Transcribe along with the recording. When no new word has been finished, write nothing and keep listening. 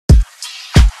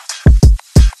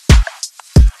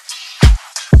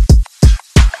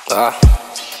Ah,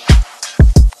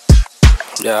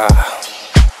 yeah.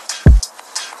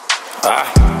 Ah,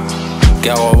 ke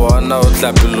go bona o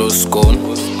tlapile scone.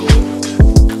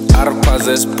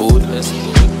 Arpaze spoon.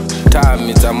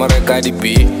 Time tsa mo reka di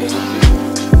bi.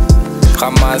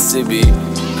 Gamase bi.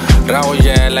 Ra go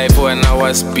ja life when I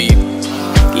was speed.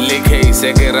 Lick hey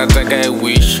se ke rata ka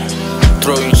wish.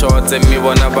 Throwing shots and me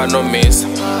bona ba no miss.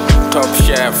 Top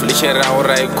chef, le shera go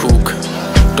rai cook.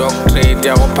 Dog trade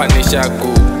ya go punisha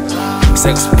cook.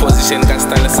 Sex position ka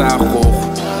style sa go.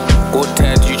 Go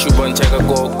TED YouTube on check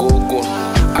go.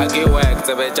 Age work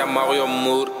tse be tsa mago yo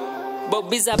mood.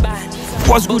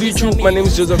 What's good YouTube? My name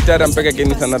is Joseph Dad. I'm back again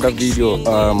with another video.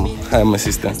 Hi my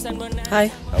sister. Hi.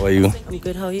 How are you? I'm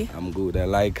good, how are you? I'm good. I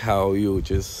like how you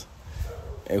just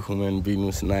a human being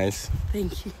who's nice.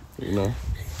 Thank you. You know,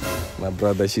 my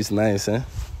brother, she's nice, eh?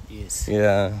 Yes.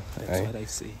 Yeah. That's what I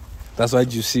say. That's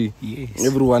what you see. Yes.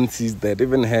 Everyone sees that.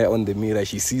 Even her on the mirror,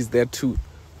 she sees that too.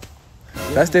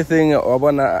 Yeah. That's the thing,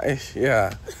 Obana.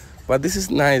 Yeah. But this is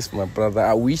nice, my brother.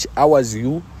 I wish I was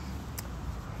you.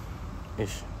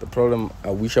 The problem,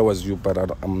 I wish I was you, but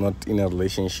I'm not in a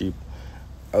relationship.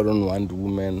 I don't want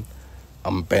women.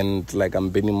 I'm banned, like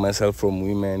I'm banning myself from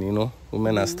women, you know.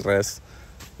 Women are stressed,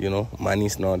 you know. Money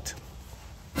is not.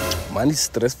 Money is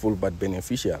stressful but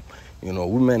beneficial. You know,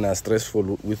 women are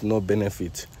stressful with no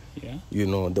benefit. Yeah. You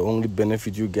know, the only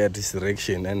benefit you get is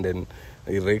erection, and then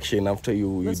erection after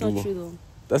you That's do. not true though.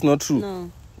 That's not true.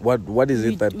 No. What is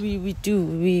it that we do?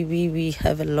 We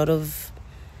have a lot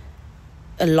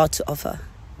to offer.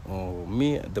 Oh,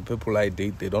 me, the people I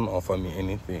date, they don't offer me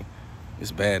anything.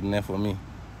 It's bad, nah, for me.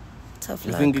 Tough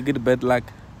You luck. think you get bad luck?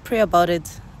 Pray about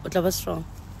it. But love is strong.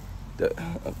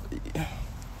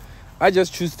 I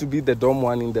just choose to be the dumb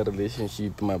one in the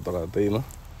relationship, my brother, you know.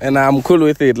 And I'm cool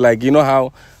with it. Like, you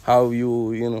know how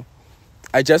you know.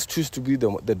 I just choose to be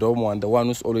the dumb one, the one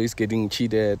who's always getting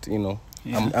cheated, you know.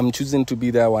 Yeah. I'm choosing to be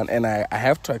that one, and I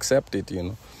have to accept it, you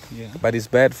know. Yeah. But it's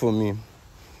bad for me.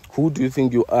 Who do you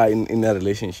think you are in a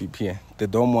relationship here? The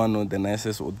dumb one or the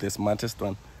nicest or the smartest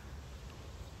one?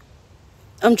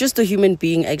 I'm just a human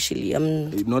being, actually. I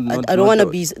don't want to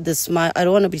be the smart. I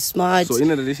don't want to be smart. So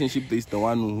in a relationship, there's the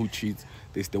one who cheats,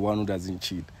 there's the one who doesn't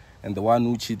cheat, and the one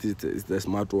who cheats is the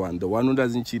smart one. The one who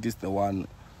doesn't cheat is the one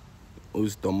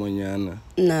who's domonyana.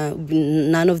 Nah,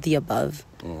 none of the above.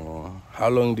 Oh, how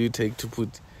long do you take to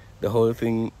put the whole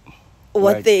thing?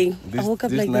 What like thing? This, I woke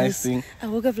up this like nice this. Thing? I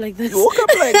woke up like this. You woke up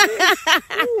like this?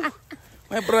 Ooh.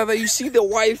 My brother, you see the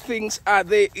white things are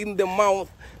there in the mouth,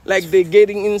 like they're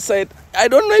getting inside. I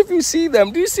don't know if you see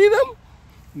them. Do you see them?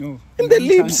 No. In the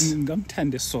lips.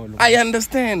 I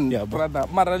understand, Yeah, brother.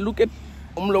 Mara, look at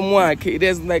umlomo wakhe.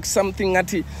 There's like something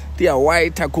that they are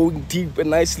white, are going deep and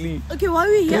nicely. Okay, why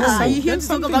are we here? Are you here to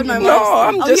talk about my mom? No,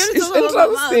 I'm just, it's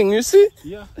interesting, you see?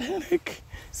 Yeah. Like,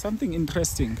 Something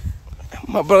interesting.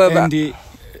 my brother. And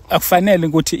akufanele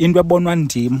ukuthi into ebonwa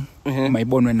ndim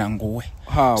mayibonwe nanguwe.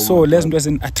 How? So lezi zinto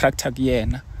ezin-attracta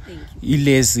kuyena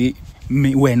ilezi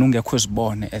wena ungekho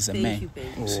uzibone as a man.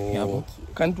 Oh.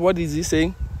 Can't, what is he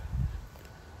saying?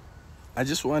 I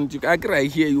just want you. I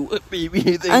hear you,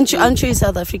 baby. Aren't you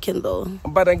South African though?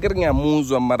 But I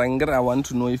want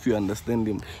to know if you understand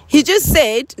him. He just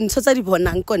said,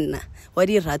 what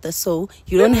do you rather? So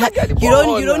you don't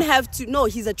have to. No,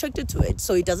 he's attracted to it,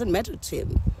 so it doesn't matter to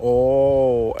him.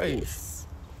 Oh, Yes.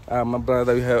 My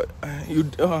brother, you have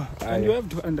And you have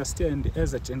to understand,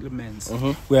 as a gentleman,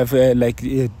 we have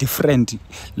different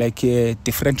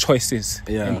choices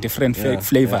and different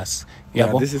flavors.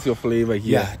 Yeah, this is your flavor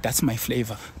here. Yeah, that's my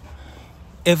flavor.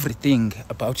 Everything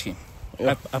about him,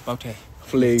 about her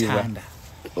Flavor. Tanda.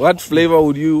 What flavor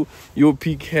would you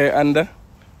pick her under?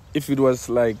 If it was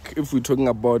like, if we're talking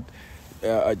about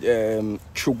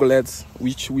chocolates,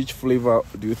 which flavor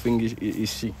do you think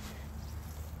is she?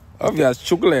 Obvious,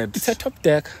 chocolate. It's a top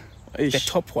deck. Ish. The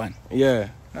top one. Yeah,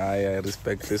 I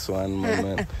respect this one, my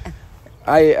man.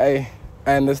 I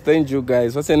understand you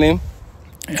guys. What's your name?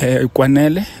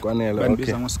 Kwanele.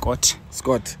 Okay. Scott.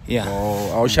 Scott. Yeah.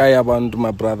 Oh, I'll shy about my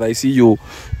brother. I see you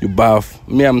buff.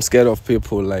 Me, I'm scared of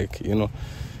people. Like, you know,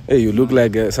 hey, you look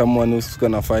like someone who's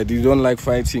gonna fight. You don't like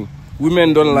fighting.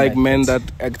 Women don't like men that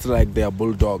act like they are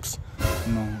bulldogs.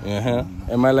 No. Uh-huh.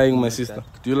 Am I lying, my sister?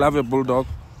 Do you love a bulldog?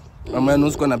 A man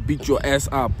who's gonna beat your ass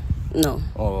up? No.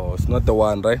 Oh, it's not the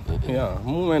one, right? Yeah,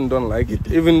 women don't like it.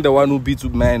 Even the one who beats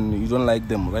men, you don't like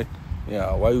them, right?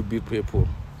 Yeah, why you beat people?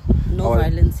 No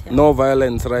violence here. No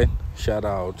violence, right? Shout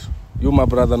out. You, my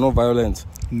brother, no violence.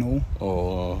 No.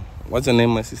 Oh, what's your name,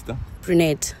 my sister?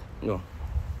 Brunette. No.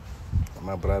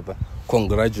 My brother,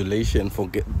 congratulations.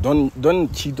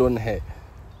 Don't cheat on her,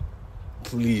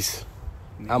 please.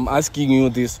 I'm asking you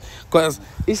this because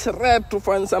it's rare to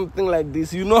find something like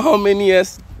this. You know how many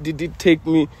years did it take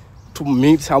me to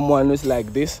meet someone who's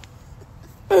like this?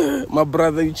 My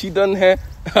brother, you cheat on her?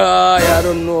 Yeah, I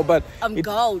don't know, but I'm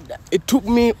gold. It took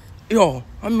me, how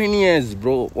many years,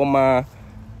 bro?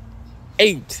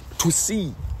 8 to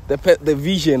see the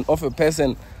vision of a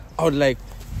person. I was like,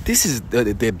 this is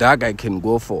the dark I can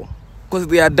go for. Because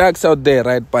there are darks out there,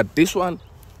 right? But this one,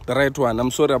 the right one,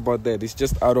 I'm sorry about that. It's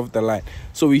just out of the line.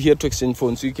 So we're here to exchange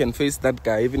phones. So you can face that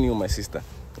guy, even you, my sister.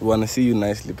 We want to see you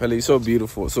nicely. Pele, you're so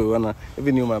beautiful. So we want to,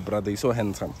 even you, my brother, you're so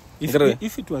handsome.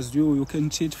 If it was you can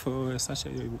cheat for such a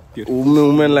beautiful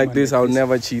woman like this. I'll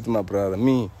never cheat, my brother.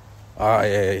 Me,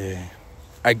 yeah.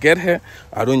 I get her,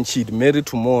 I don't cheat. Marry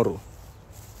tomorrow.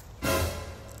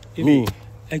 Me.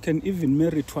 I can even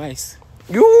marry twice.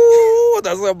 You,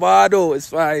 that's a bado. It's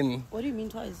fine. What do you mean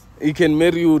twice? He can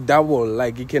marry you double.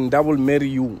 Like, he can double marry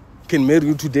you. He can marry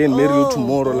you today and marry you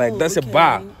tomorrow. Like, that's a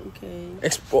bar. Okay.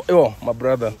 My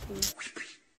brother. Okay.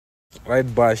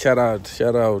 Right bar. Shout out.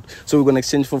 So we're going to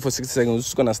exchange phone for 60 seconds. We're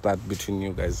just going to start between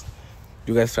you guys.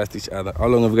 You guys trust each other. How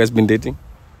long have you guys been dating?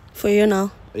 For a year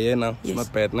now. A year now? Yes.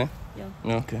 Not bad, ne?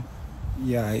 Yeah. Okay.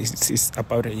 Yeah, it's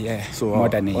about a year. So more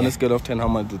than a year. On a scale of 10, how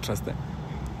much do you trust her?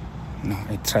 No,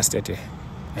 I trusted her.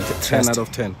 10 out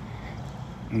of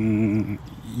 10?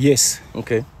 Yes.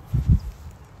 Okay.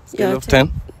 Scale of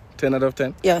 10? 10 out of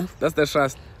 10? Yeah. That's the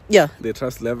trust? Yeah. The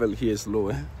trust level here is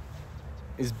low.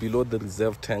 It's below the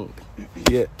reserve tank.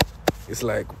 Here, it's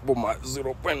like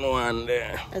 0.1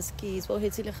 there.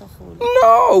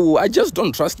 No, I just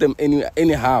don't trust them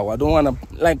anyhow. I don't want to,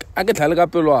 like, I get but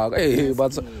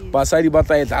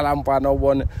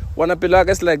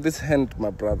it's like this hand, my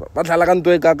brother. But so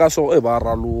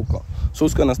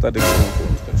who's gonna start exchanging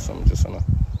phones? I'm just gonna,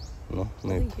 no, I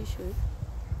think you should.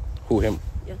 Who, him?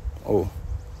 Yeah. Oh.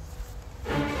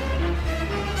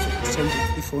 Send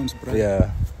phones, bro.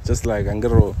 Yeah. Just like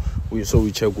Angelo, we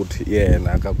check with and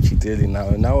I got cheated now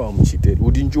I'm cheated.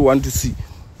 Wouldn't you want to see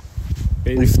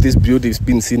if this beauty is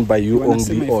being seen by you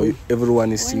only or phone?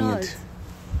 Everyone is seeing it?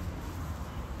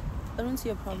 I don't see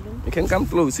a problem. You can come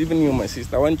close, even you, my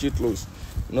sister. I want you close.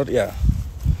 Not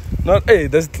hey,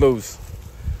 that's close.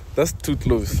 That's too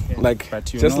close. Okay. Like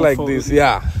just like this.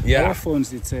 Yeah. Our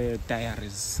phones, it's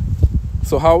diaries.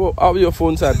 So how your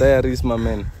phones are diaries, my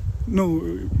man? No.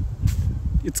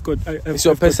 It's got. It's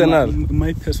your personal.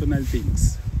 My personal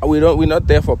things. We're not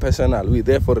there for personal. We're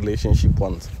there for relationship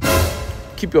ones.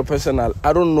 Keep your personal.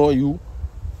 I don't know you.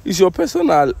 It's your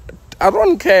personal. I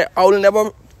don't care. I will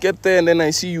never get there and then I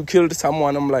see you killed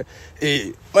someone. I'm like,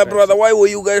 hey, my brother, why were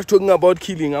you guys talking about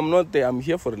killing? I'm not there. I'm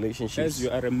here for relationships. As you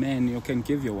are a man, you can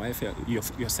give your wife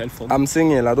your cell phone. I'm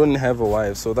single. I don't have a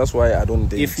wife, so that's why I don't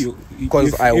date.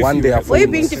 Because I want their phone. Why are you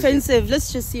being defensive?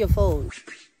 Let's just see your phone.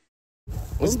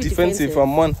 What's defensive?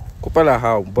 I'm one. Kupala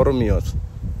how? Borrow me out.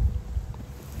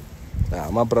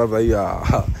 My brother,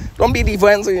 yeah. Don't be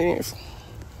defensive.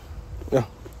 Yeah.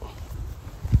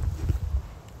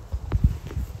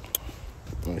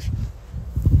 Nice.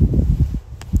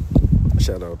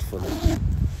 Shout out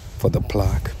for the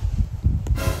plug.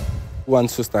 Who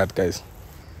wants to start, guys?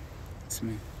 It's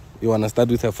me. You wanna start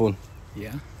with your phone?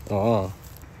 Yeah. Oh.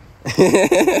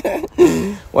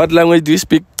 What language do you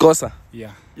speak? Xhosa?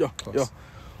 Yeah. Yo.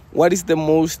 What is the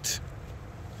most,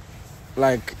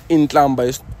 like, in Tlamba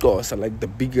is Xhosa, like the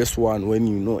biggest one, when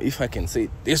you know, if I can say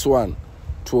this one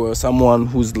to someone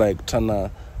who's like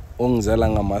tryna ongzela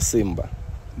ngamasimba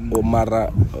or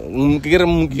mara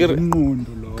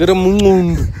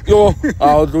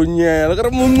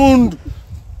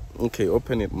okay,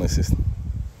 open it, my sister.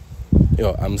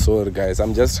 Yo, I'm sorry, guys.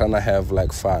 I'm just trying to have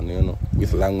like fun, you know,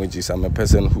 with languages. I'm a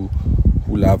person who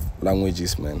love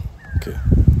languages, man. Okay.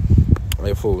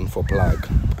 iPhone for plug.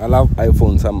 I love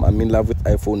iPhones. I'm in love with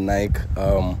iPhone, Nike.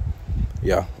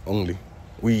 Yeah, only.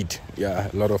 Weed. Yeah,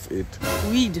 a lot of it.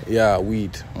 Weed? Yeah,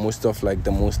 weed. Most of like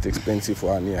the most expensive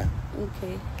one, yeah.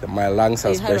 Okay. My lungs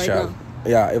are special. Right,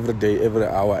 yeah, every day, every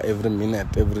hour, every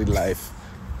minute, every life.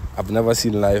 I've never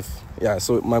seen life. Yeah,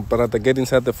 so my brother, get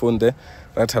inside the phone there.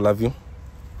 Write I love you.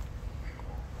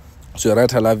 So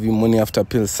write I love you, money after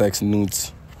pill, sex,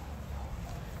 nudes.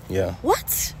 Yeah.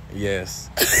 What? Yes.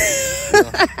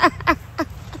 Yeah.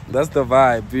 That's the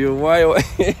vibe. You why?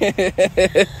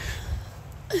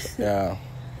 Yeah.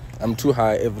 I'm too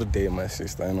high every day, my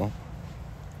sister, I know.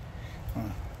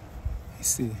 I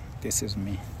see. This is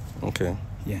me. Okay.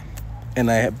 Yeah.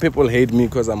 And people hate me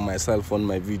because I'm myself on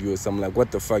my videos. I'm like,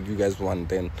 what the fuck you guys want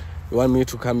then? You want me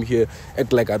to come here,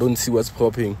 act like I don't see what's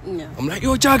popping? Yeah. I'm like,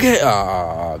 yo, Jagger.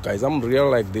 Guys, I'm real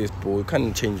like this, bro. You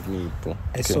can't change me, bro.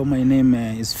 Okay. I saw my name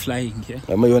is flying here.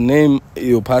 Your name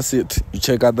You pass it. You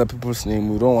check other people's name.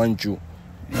 We don't want you.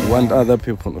 You want other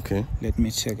people, okay? Let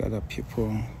me check other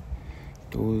people.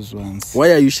 Those ones.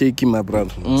 Why are you shaking, my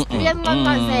brother? You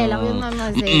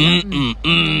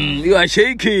are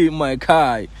shaking, my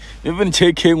guy. Even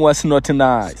shaking was not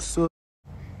nice. So,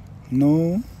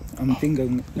 no, I'm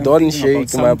thinking. Don't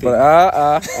shake, my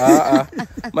brother.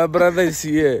 My brother is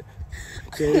here.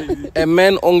 A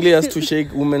man only has to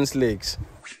shake women's legs.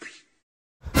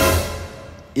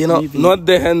 You know, maybe not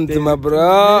the hand, my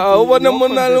brother.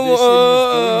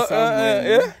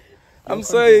 Yeah? I'm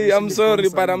sorry,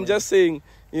 but I'm just saying,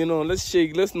 you know, let's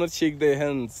not shake their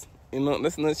hands. You know,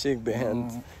 let's not shake their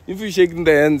hands. If you're shaking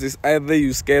their hands, it's either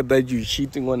you're scared that you're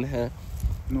cheating on her,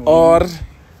 or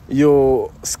you're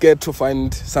scared to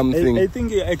find something. I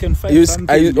think I can find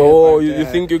something. You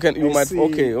think you can? You might.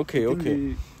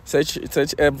 Okay.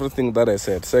 Search everything that I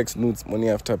said. Sex, nudes, money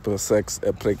after sex,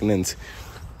 pregnancy.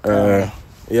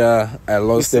 Yeah, I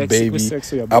lost a baby.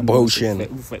 Abortion.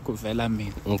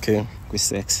 Okay. With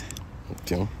sex.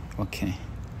 Okay.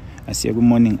 I say good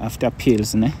morning after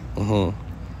pills, ne?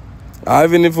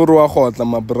 Even if you are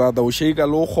my brother, we shake a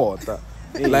low hot.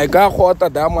 Like I hot a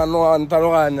damano and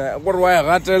Tarana.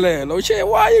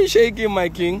 Why are you shaking, my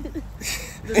king?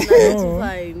 There's nothing to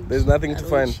find. There's nothing to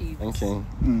find. Okay.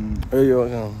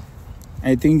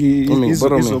 I think he's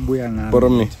borrow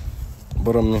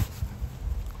me.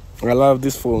 I love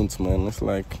these phones, man. It's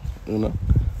like, you know,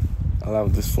 I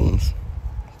love these phones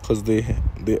because they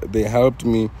helped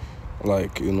me,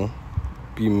 like, you know,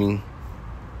 be me.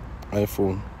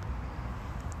 iPhone.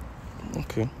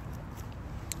 Okay.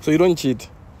 So you don't cheat?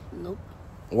 Nope.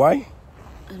 Why?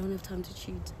 I don't have time to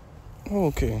cheat. Oh,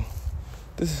 okay.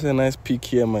 This is a nice pick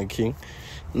here, my king.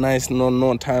 Nice,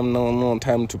 no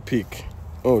time to pick.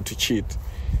 Oh, to cheat.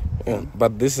 Yeah,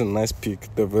 but this is a nice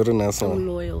pick. They're very nice one.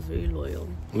 Loyal, very loyal.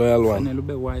 Loyal one. A little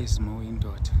bit wise, more in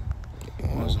dot.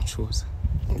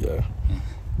 Yeah.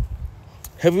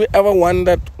 Have you ever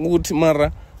wondered,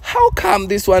 Mara, how come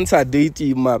these ones are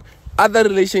dating, Mara? Other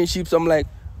relationships, I'm like,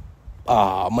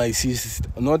 my sister,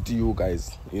 not you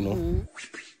guys, you know.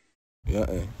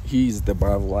 Yeah, he's the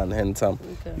brave one, handsome.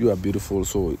 Okay. You are beautiful,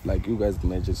 so like you guys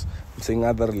matches. I'm saying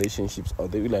other relationships, or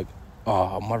they be like,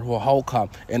 Marwa, how come?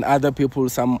 And other people,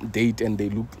 some date and they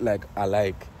look like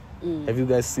alike. Have you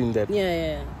guys seen that?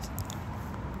 Yeah.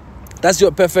 That's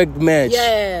your perfect match.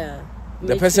 Yeah.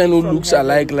 The person who looks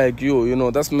alike like you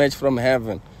know, that's match from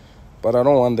heaven. But I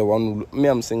don't want the one who, me,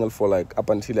 I'm single for like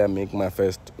up until I make my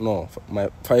first, my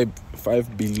 5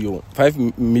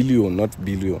 million, not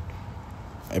billion.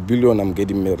 $1 billion, I'm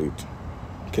getting married.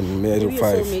 Can marry maybe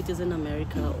 5. Your soulmate is in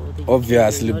America or the UK.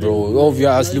 Obviously,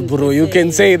 bro. You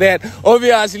can say that.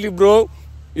 Obviously, bro.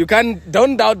 You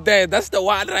don't doubt that. That's the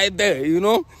one right there, you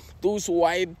know? Those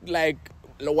white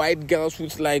girls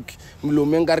with like Kim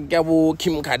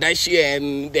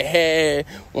Kardashian, the hair,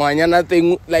 wanyana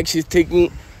thing, like she's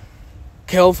taking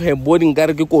care of her body.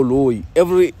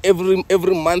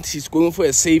 Every month she's going for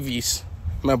a service,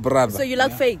 my brother. So you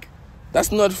like fake?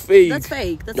 That's not fake. That's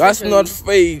fake. That's not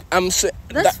fake.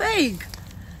 That's fake.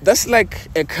 That's like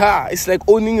a car. It's like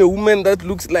owning a woman that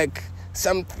looks like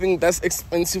something that's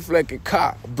expensive, like a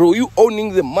car. Bro, you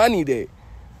owning the money there.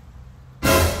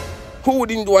 Who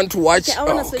wouldn't want to watch? Okay, I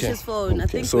want to switch his phone. Okay. I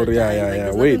think sorry,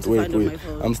 yeah. Wait. On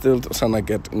I'm still trying to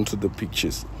get into the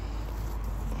pictures.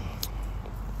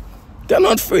 They're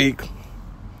not fake.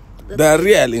 They're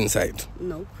real inside.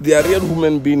 No. They are real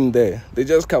human being there. They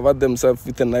just covered themselves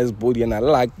with a nice body and I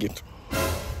like it.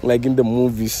 Like in the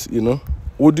movies, you know.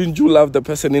 Wouldn't you love the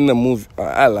person in the movie?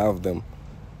 I love them.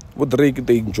 With Drake,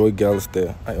 they enjoy girls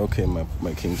there. Okay, my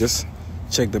king. Just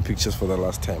check the pictures for the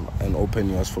last time and open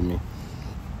yours for me.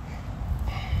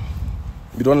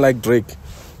 You don't like Drake?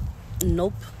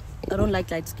 Nope. I don't like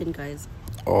light-skinned guys.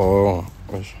 Oh.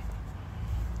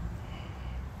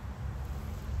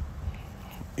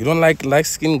 You don't like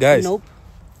light-skinned guys? Nope.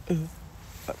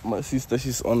 My sister,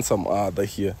 she's on some other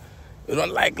here. You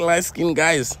don't like light-skinned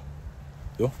guys?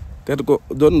 Yo, gotta go.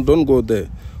 Don't go there.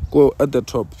 Go at the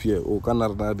top here. Oh,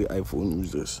 Canada, the iPhone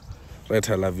users. Right,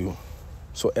 I love you.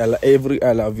 So every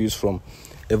I love you is from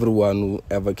everyone who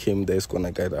ever came there is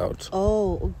gonna get out.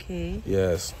 Oh, okay.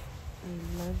 Yes.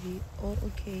 I love you. Oh,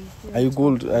 okay. Are you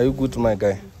good? Are you good, my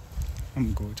guy?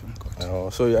 I'm good. Oh,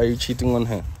 so are you cheating on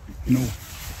her? No.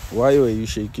 Why were you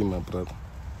shaking, my brother?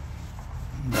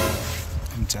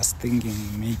 I'm just thinking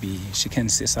maybe she can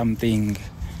say something.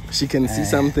 She can see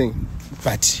something,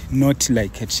 but not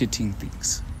like cheating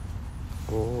things.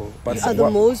 Oh, but you are the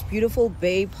most beautiful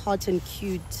babe, hot and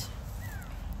cute.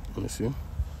 Let me see.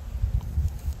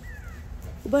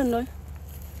 But no,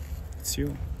 it's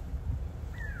you.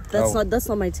 That's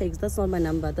not my text. That's not my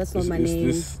number. That's not my name.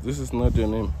 This is not your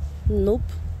name. Nope.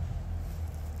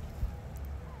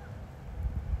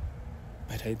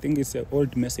 But I think it's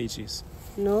old messages.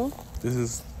 No. This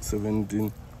is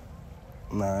 17.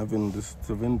 Nah, even this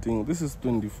 17. This is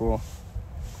 24.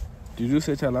 Did you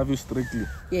say I love you strictly?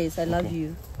 Yes, I love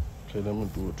you. Okay, let me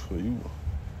do it for you.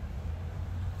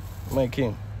 My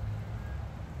king.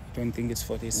 I don't think it's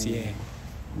for this year.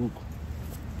 Look.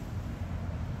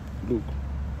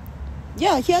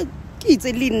 Yeah, here it's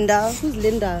a Linda. Who's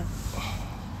Linda?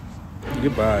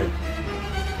 Goodbye.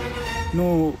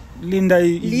 No, Linda.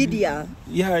 Lydia.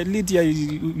 Yeah, Lydia.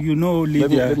 You know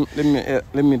Lydia.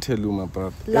 Let me tell you, my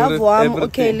brother. Love one.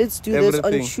 Okay, let's do this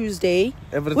on Tuesday.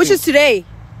 Which is today.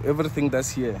 Everything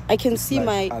that's here. I can see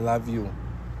I love you.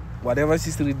 Whatever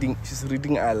she's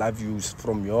reading I love yous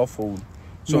from your phone.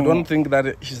 So don't think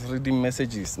that she's reading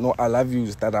messages. No, I love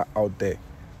yous that are out there.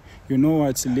 You know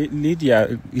what,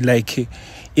 Lydia, like,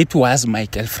 it was my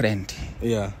girlfriend.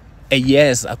 Yeah.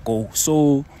 Years ago.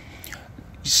 So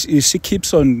she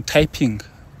keeps on typing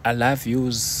I love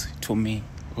yous to me.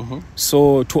 Mm-hmm.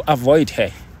 So to avoid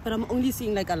her. But I'm only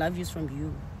seeing like I love yous from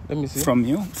you. Let me see. From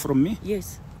you? From me?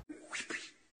 Yes.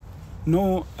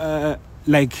 No,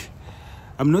 like,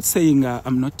 I'm not saying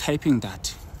I'm not typing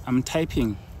that. I'm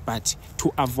typing, but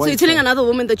to avoid. So you're telling another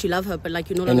woman that you love her, but like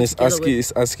you know. And it's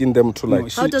asking them to like. No,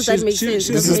 how does that make sense?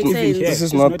 This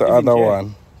is not the other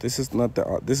one. This is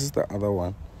the other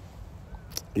one.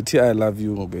 It's I love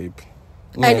you, babe.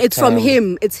 And it's from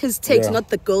him. It's his text, not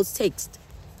the girl's text.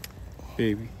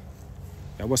 Baby.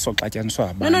 That was so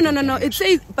No. It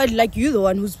says, but like you're the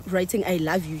one who's writing I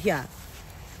love you here.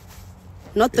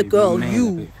 Not the girl, no,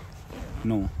 you. Baby.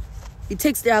 No. It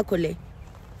takes the akole.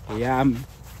 Yeah.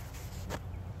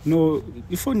 No,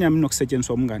 if only I'm not saying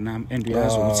so, and we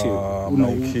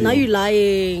now you're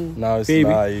lying. Now it's baby,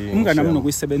 lying.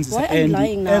 Why are you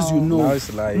lying now? As you know, now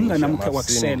it's lying.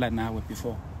 Now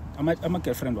before. I'm a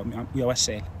girlfriend. We are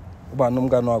shell.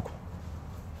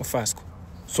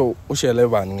 So,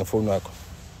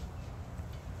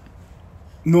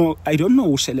 no, I don't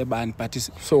know Sheleban, but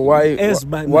so why?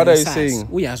 What are you saying?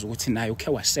 We are watching now.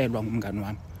 Okay, was shell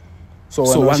on So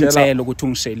one tell ukuthi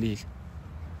ungishelile.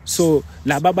 So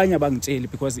la babanya bangitsheli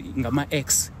because ngama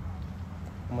ex.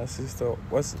 My sister,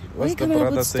 what's the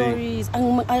brother saying?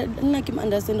 I like him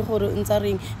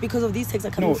understand because of these texts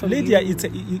are coming from Lydia, you.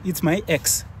 it's my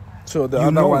ex. So the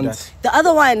other ones. The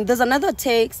other one, there's another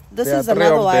text. This is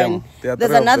another one.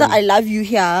 There's another I love you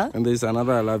here. And there's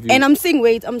another I love you. And I'm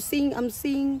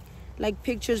seeing like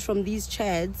pictures from these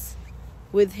chats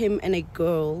with him and a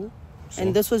girl. So?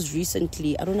 And this was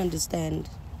recently. I don't understand.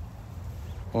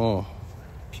 Oh.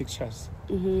 Pictures?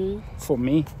 Mm-hmm. For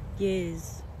me?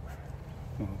 Yes.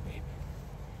 Oh, baby.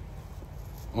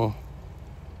 Oh.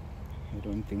 I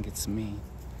don't think it's me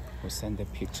who sent the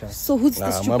pictures. So who's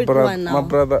the stupid one now? My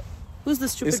brother. Who's the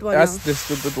stupid one That's now? the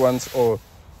stupid ones or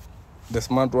the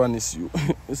smart one is you.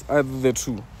 It's either the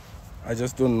two. I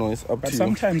just don't know. It's up to you. But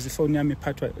sometimes the phone yami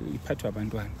iphathwa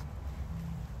abantwana.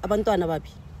 Abantwana bapi?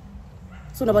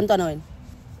 So nabantwana wena?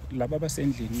 Laba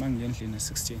basendlini mangiendlini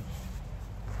 16.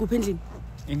 Kuphi endlini?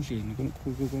 Endlini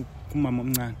kumama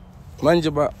omncane.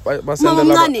 Manje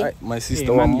basendela my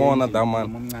sister wamona that man.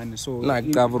 Omncane. So na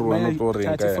cover one to ring.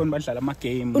 Thathi phone badlala ama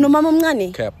game. Unomama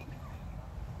omncane? Cap.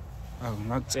 Awu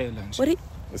ngakutshela nje. What?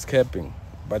 It's capping.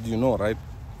 But you know, right?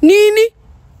 Nini?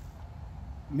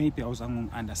 Maybe I was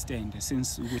understand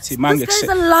since ukuthi this guy's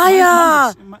a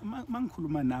liar.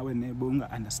 Mangikhuluma nawe nebo unga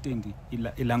understand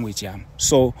I language yami.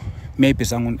 So maybe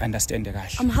zangu understand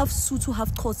kahle. I'm half Sotho,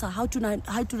 half Xhosa. How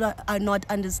do I not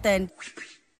understand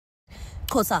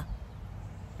Xhosa?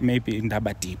 Maybe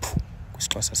indaba deep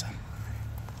kuSixhosa sami.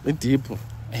 Deep.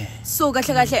 So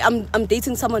kahle I'm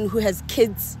dating someone who has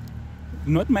kids.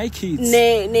 Not my kids.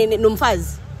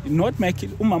 Nomfazi. Not my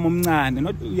kid. Umama omncane.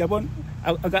 Not uyabona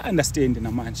I understand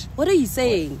namanje. What are you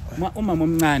saying? Umama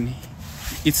omncane.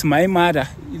 It's my mother.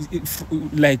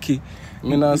 Like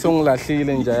mina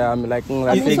songilahlile nje yami like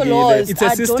ngilahlekile. It's a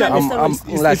sister. I'm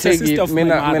ngilahlekile.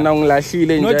 Mina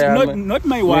ngilahlile nje yami. Not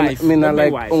my wife. Mina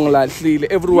like ungilahlile.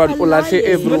 Everyone ulahle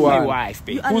everyone. Not my wife.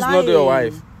 Who's not your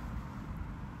wife?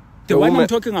 The one I'm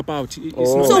talking about.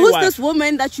 So who's this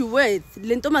woman that you with?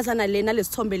 Lentomasana lena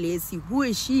lesithombe lesi. Who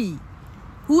is she?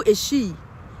 Who is she?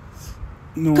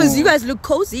 No. Because you guys look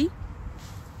cozy.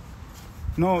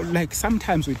 No, like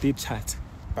sometimes we did chat,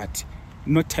 but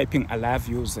not typing I love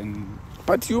yous and.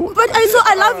 But I saw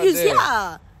I love yous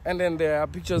here. And then there are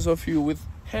pictures of you with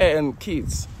hair and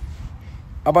kids.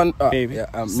 Baby.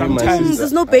 Yeah, sometimes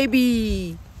there's no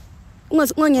baby.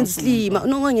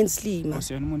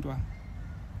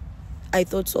 I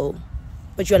thought so.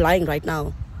 but you're lying right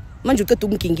now. Manje uqeda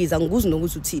ukungingiza angukuzi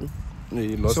nokuthi uthini.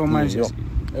 You lost So me, manje yo.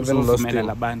 Even lost uzovumela him.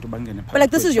 labantu bangene But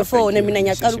like this is your phone. I mean,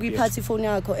 relationship ngiyaqala ukuyiphatha phone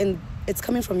yakho and it's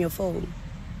coming from your phone.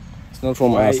 It's not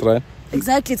from Why? us, right?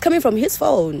 Exactly, it's coming from his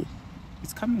phone.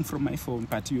 It's coming from my phone,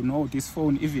 but you know this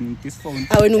phone, even this phone.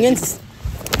 Wena ungenza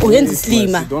Yes,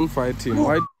 slima. don't fight him.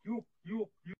 Why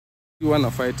you wanna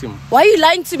fight him? Why are you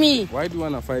lying to me? Why do you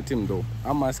wanna fight him though?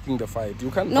 I'm asking the fight. You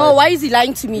can't. No, fight. why is he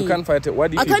lying to me? You can't fight it.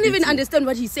 What if I he can't beats even you? understand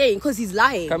what he's saying because he's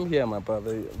lying. Come here, my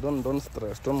brother. Don't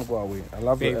stress. Don't go away. I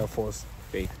love Babe. the Air Force.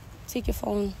 Babe, Take your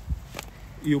phone.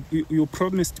 you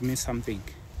promised me something.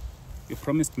 You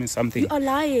promised me something. You are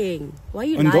lying. Why are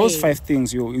you On lying? those 5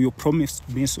 things, you promised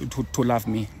me to love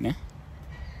me, ne?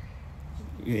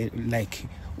 Like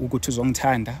ukuthi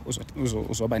uzongithanda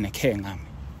uzoba nekhe ngami.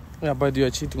 Yeah, but you're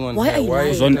cheating on Why her. are you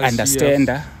lying? does she have-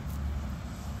 Uzongiunderstanda.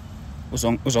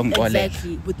 Uzongixolela.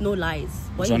 Exactly, with no lies.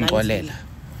 Why are you lying to me? Uzongixolela.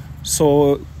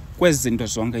 So kwezi zinto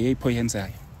zonke yipho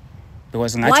yenzayo.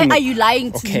 Because Why ngathi are you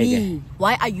lying to Okay, me?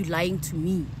 Why are you lying to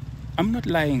me? I'm not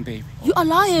lying, baby. You are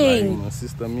lying. My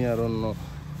sister, me, I don't know.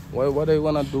 What are you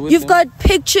gonna do with You've him? got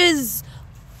pictures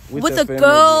with the a family.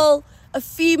 girl, a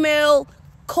female,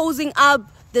 cozying up.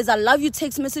 There's I love you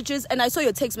text messages, and I saw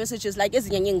your text messages like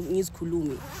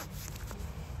kulumi.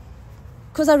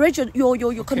 Because I read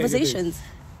your conversations.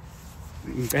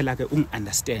 Ngicela ke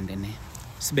ungiunderstand ne.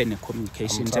 Sibe ne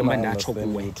communication I'm trying njengoba to ndatsho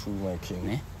understand kuwe. you too, my king.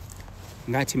 Ne?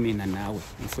 Ngathi mina nawe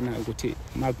ngifuna ukuthi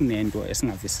makunento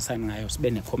esingavisisani ngayo sibe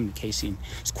ne communication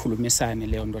sikhulumisane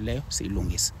leyo nto leyo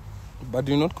siyilungise. But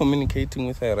you're not communicating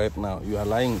with her right now. You are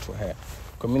lying to her.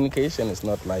 Communication is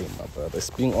not lying, my brother.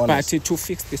 It's being honest. But to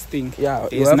fix this thing, Yeah,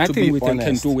 you there's have to be nothing we can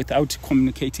honest. do without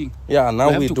communicating. Yeah, now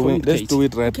We have we're to doing. Let's communicate. do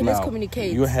it right Okay, now. let's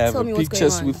communicate. You have Tell me what's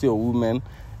pictures going on. with your woman,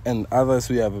 and others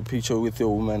we have a picture with your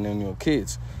woman and your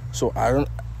kids. So I don't.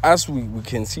 As we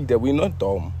can see that we're not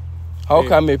dumb. How Yeah.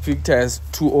 come a picture has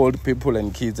 2 old people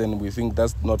and kids, and we think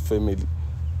that's not family,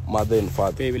 mother and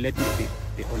father? Baby, let me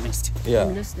be honest. Yeah.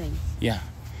 I'm listening. Yeah.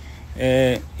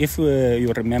 If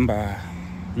you remember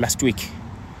last week,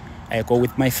 I go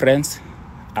with my friends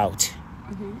out.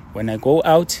 When I go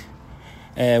out,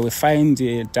 we find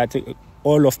that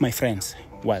all of my friends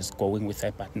was going with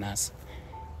their partners.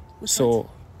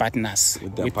 Partners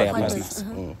With their with their partners.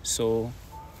 partners. So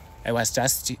I was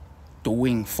just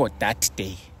doing for that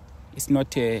day. It's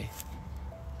not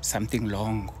something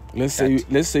long. Let's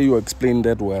that- say you explain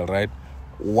that well, right?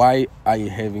 Why are you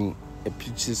having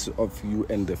pictures of you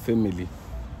and the family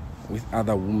with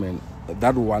other women?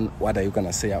 That one, what are you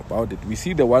gonna say about it? We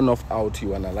see the one off out, you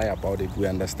wanna lie about it. We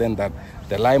understand that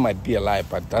the lie might be a lie,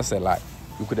 but that's a lie.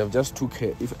 You could have just took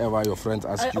her if ever your friends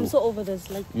ask you. I'm so over this.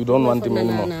 Like You don't want him no,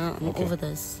 anymore? No, I'm Okay. over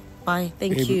this. Bye.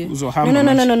 Thank Babe, you. uzohamba No.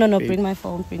 manje, babe. Bring my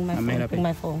phone. Bring my phone. Mamela, Bring babe.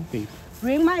 my phone. Babe.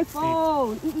 Bring my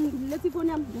phone. Let's see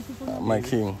phone. My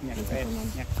king.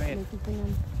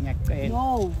 Ngiyacela.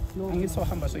 No.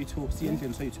 Angisohamba soyi-2, siye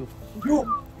endlini soyi-2. No.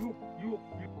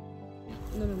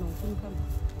 Can come.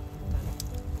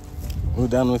 We're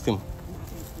done with him.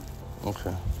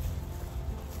 Okay.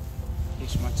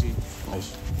 Eish, Martin.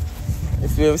 Nice.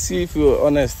 If you're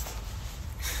honest,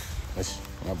 nice,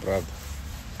 my brother.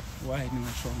 Why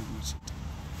ningashongo manje?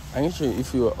 I'm sure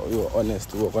if you're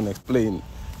honest, we're gonna explain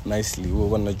nicely. We're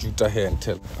gonna juta here and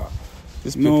tell her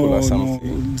these people are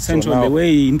something. Central now- the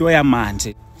way into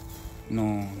yamanje.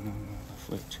 No,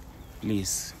 wait.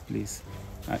 Please.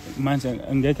 Manje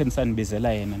angekhe nisanibizela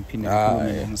yena niphinde nikhulume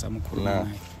naye ngizama ukukhuluma nah.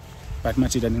 naye. But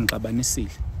manje ningixabanisile.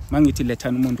 Mangithi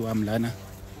lethana umuntu wami lana.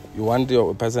 You want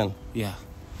your person? Yeah.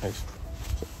 Nice.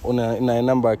 Una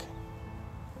number yakhe?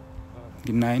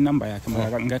 Nginayo inamba yakhe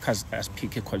mara ngekhe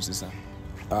asiphike calls zami.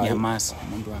 Ngiyamazi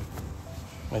umuntu wami.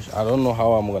 Nice. I don't know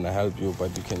how I'm gonna help you,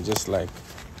 but you can just like,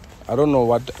 I don't know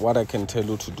what I can tell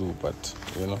you to do, but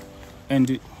you know.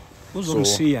 And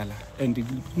uzongishiya la and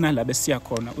kunala besiya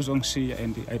khona uzongishiya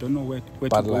and I don't know where But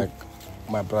to go. like,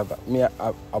 my brother, me,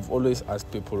 I've always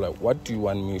asked people like, what do you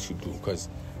want me to do? Because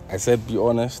I said, be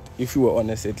honest. If you were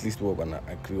honest, at least we're gonna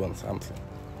agree on something.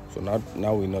 So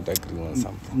now we're not agreeing on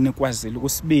something. Nikwazile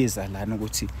ukusibiza lana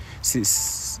ukuthi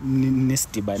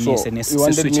nisidibanise So, you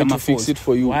wanted me to fix it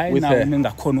for you why with now her?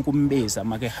 ningakhona ukumbiza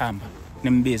make hamba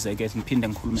nimbize ke niphinde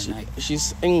ngikhulume naye.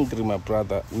 She's angry, my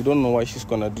brother. We don't know what she's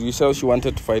gonna do. You said she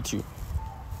wanted to fight you.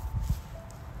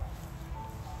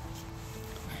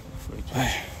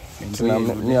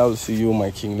 Me, I'll see you,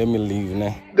 my king. Let me leave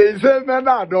now. They say men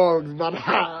are dogs, but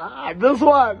this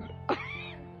one,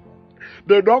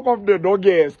 the dog of the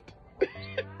doggiest.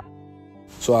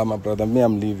 So, my brother, me,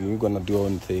 I'm leaving. You're gonna do your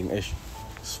own thing. It's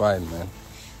fine, man.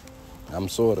 I'm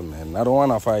sorry, man. I don't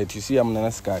wanna fight. You see, I'm a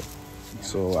nice guy.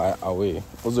 So away.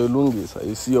 Also lungisa,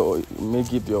 you see,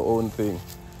 make it your own thing.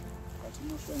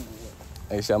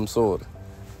 I'm sorry.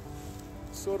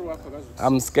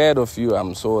 I'm scared of you.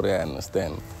 I'm sorry. I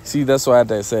understand. See, that's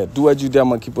what I said. Do what you do. I'm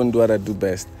gonna keep on doing what I do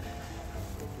best.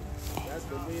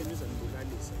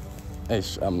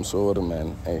 I'm sorry,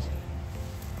 man.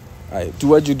 I do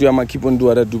what you do. I'm gonna keep on doing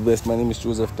what I do best. My name is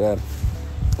Joseph Dad.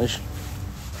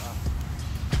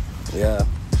 Yeah.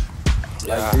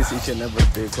 Like this each and every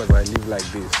day because I live like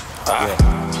this.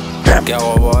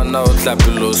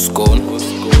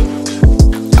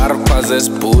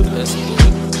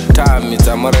 Time it's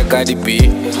a Marekadi B.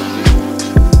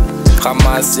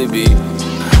 Hamasi B.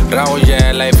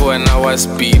 Rauja life when I was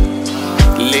speed.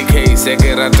 Lick hey,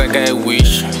 Sekirataka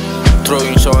wish.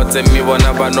 Throwing shots and me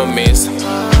wanna no miss.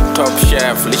 Top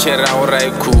chef, Lishera or I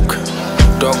cook.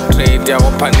 Dog trade, ya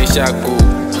panisha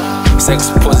cook. Sex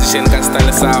position,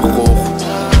 Castalesa ho.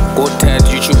 Go TED,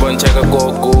 YouTube on check a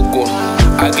go.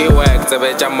 I get work, the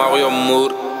better Mario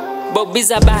Moore.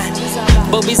 Bobby's a bad,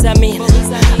 Bobby's a me.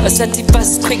 A santi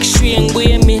fast, quick, shui and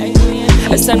we me.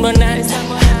 A san monan,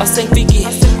 a san piggy.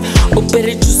 O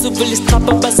pere to subulis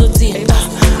trapper basoti.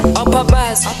 Upper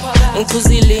bass,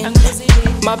 Nkuzili.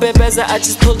 My babies, I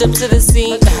just pulled up to the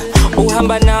scene. Oh,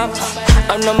 hambana,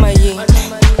 I'm not my yin.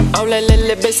 I'll let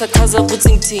the best of Kaza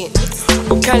putting tea.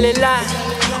 O Kalela,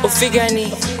 O Figani.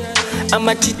 I'm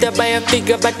a cheater by a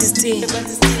figure, but it's tea.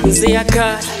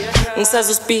 Ziaka.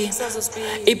 Ngisazo speed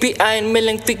API and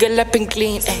milling figure lapping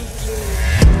clean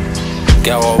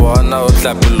Kawabona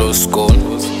utlapilo skon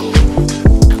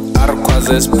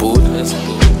Arkwaze spood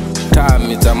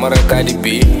Time it's a Marekadi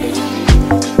B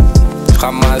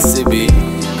Hamasi B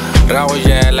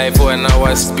Rauja life when I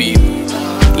was speed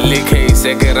Lick hey,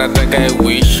 Sekirataka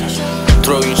wish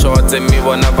Throwing shots and me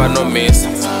wanna no miss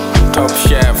Top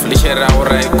chef, Lishera or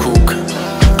I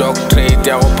cook Dog trade,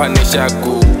 ya panisha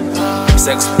cook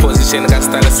Sex position,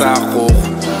 Castalesa ho.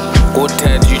 Go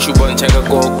TED, YouTube on check a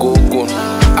go.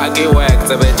 I get work,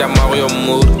 the better Mario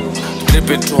Moore. Trip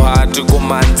it too hard to go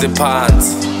man's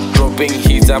pants. Dropping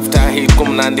hits after hit,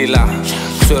 come Nandila.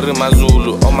 Sorry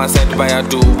Mazulu, on my side by a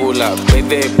dubula. May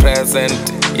they present,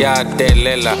 ya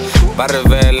delela.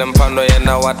 Baravel and Pando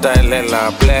Yana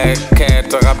Watalela. Black cat,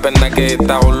 Rapenake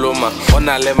Tauluma.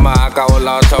 Onalema,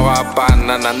 Kaola,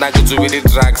 Tawapana, Naki to be the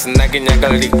drugs,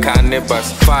 Nakinyagali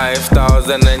cannabis.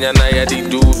 5,000 and Yanaya di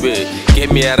Dube.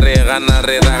 Give me a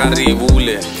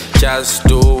ribule. Just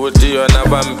do what you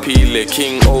Nabampile.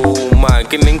 King Oma,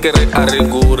 Kininkere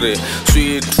Arigure.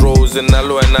 Sweet Rose and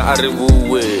Aluana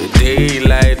Aribue.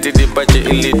 Daylight, the budget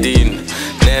illidin.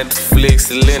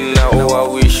 Netflix, Lena, oh,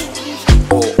 I wish.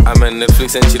 Oh, I'm a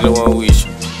Netflix and chill, I wish.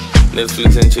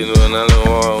 Netflix and chill,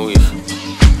 I wish.